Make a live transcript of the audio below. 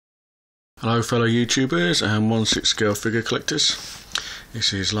Hello fellow YouTubers and 1/6 scale figure collectors.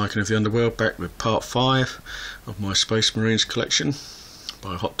 This is Lycan of the Underworld, back with part 5 of my Space Marines collection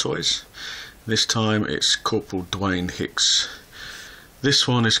by Hot Toys. This time it's Corporal Dwayne Hicks. This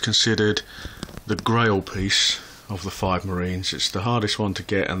one is considered the grail piece of the 5 Marines. It's the hardest one to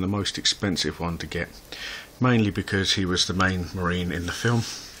get and the most expensive one to get, mainly because he was the main Marine in the film.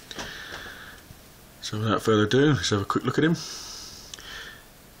 So without further ado, let's have a quick look at him.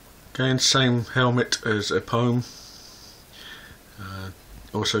 Again, same helmet as a poem.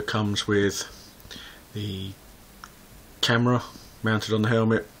 Also comes with the camera mounted on the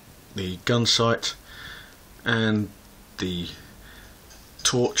helmet, the gun sight and the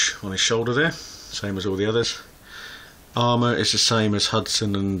torch on his shoulder there, same as all the others. Armour is the same as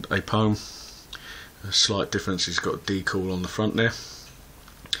Hudson and a poem. A slight difference, he's got a decal on the front there.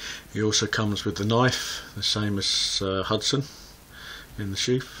 He also comes with the knife, the same as Hudson in the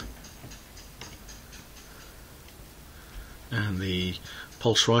sheath. And the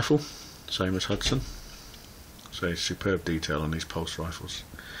pulse rifle, same as Hudson. So superb detail on these pulse rifles.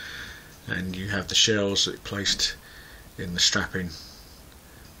 And you have the shells that are placed in the strapping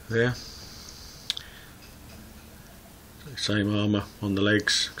there. Same armour on the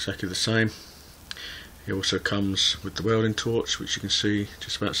legs, exactly the same. He also comes with the welding torch, which you can see,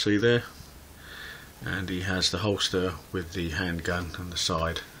 just about see there. And he has the holster with the handgun on the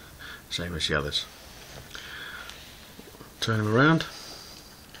side, same as the others. Turn him around.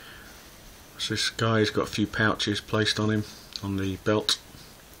 So this guy's got a few pouches placed on him on the belt,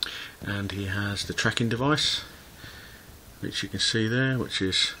 and he has the tracking device, which you can see there, which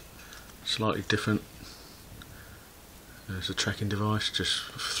is slightly different. There's a tracking device just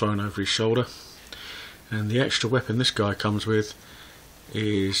thrown over his shoulder, and the extra weapon this guy comes with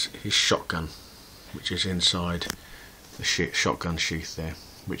is his shotgun, which is inside the shotgun sheath there,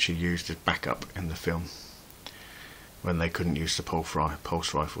 which he used as backup in the film when they couldn't use the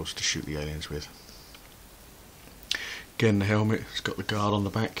pulse rifles to shoot the aliens with. Again, the helmet has got the guard on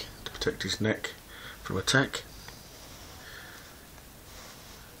the back to protect his neck from attack.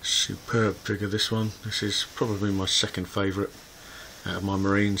 Superb figure, this one. This is probably my second favourite out of my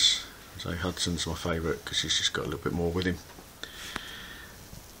Marines. I'd say Hudson's my favourite because he's just got a little bit more with him.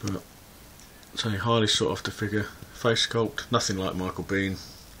 But it's a highly sought after figure. Face sculpt, nothing like Michael Biehn.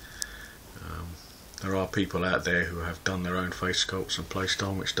 There are people out there who have done their own face sculpts and placed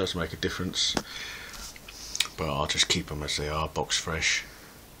on, which does make a difference, but I'll just keep them as they are, box fresh.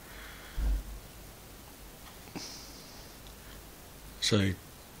 So, as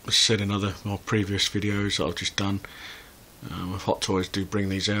I said in other more previous videos that I've just done, if Hot Toys do bring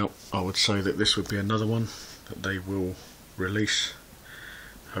these out, I would say that this would be another one that they will release,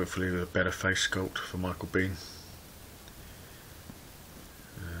 hopefully with a better face sculpt for Michael Biehn.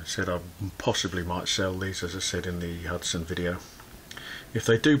 Said I possibly might sell these, as I said in the Hudson video. If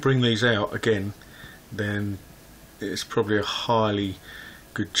they do bring these out again, then it's probably a highly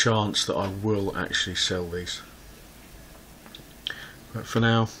good chance that I will actually sell these. But for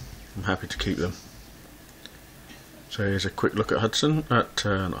now, I'm happy to keep them. So here's a quick look at at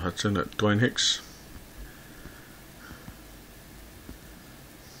Dwayne Hicks.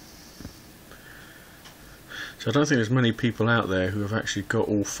 So I don't think there's many people out there who have actually got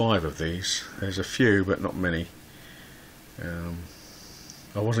all 5 of these. There's a few, but not many.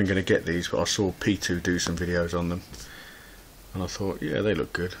 I wasn't going to get these, but I saw P2 do some videos on them, and I thought, yeah, they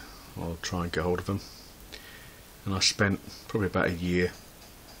look good, I'll try and get hold of them. And I spent probably about a year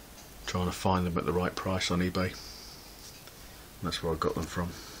trying to find them at the right price on eBay. And that's where I got them from.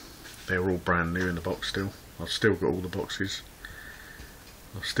 They were all brand new in the box still. I've still got all the boxes.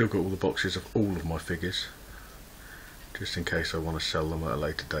 I've still got all the boxes of all of my figures, just in case I want to sell them at a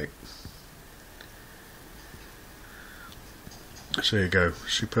later date. So there you go,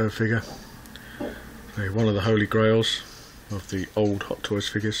 superb figure. One of the holy grails of the old Hot Toys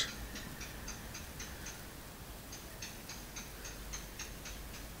figures.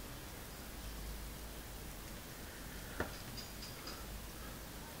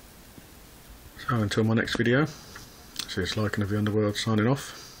 So until my next video, this is Lycan of the Underworld signing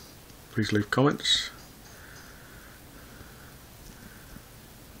off. Please leave comments.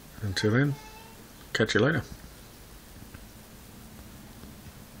 Until then, catch you later.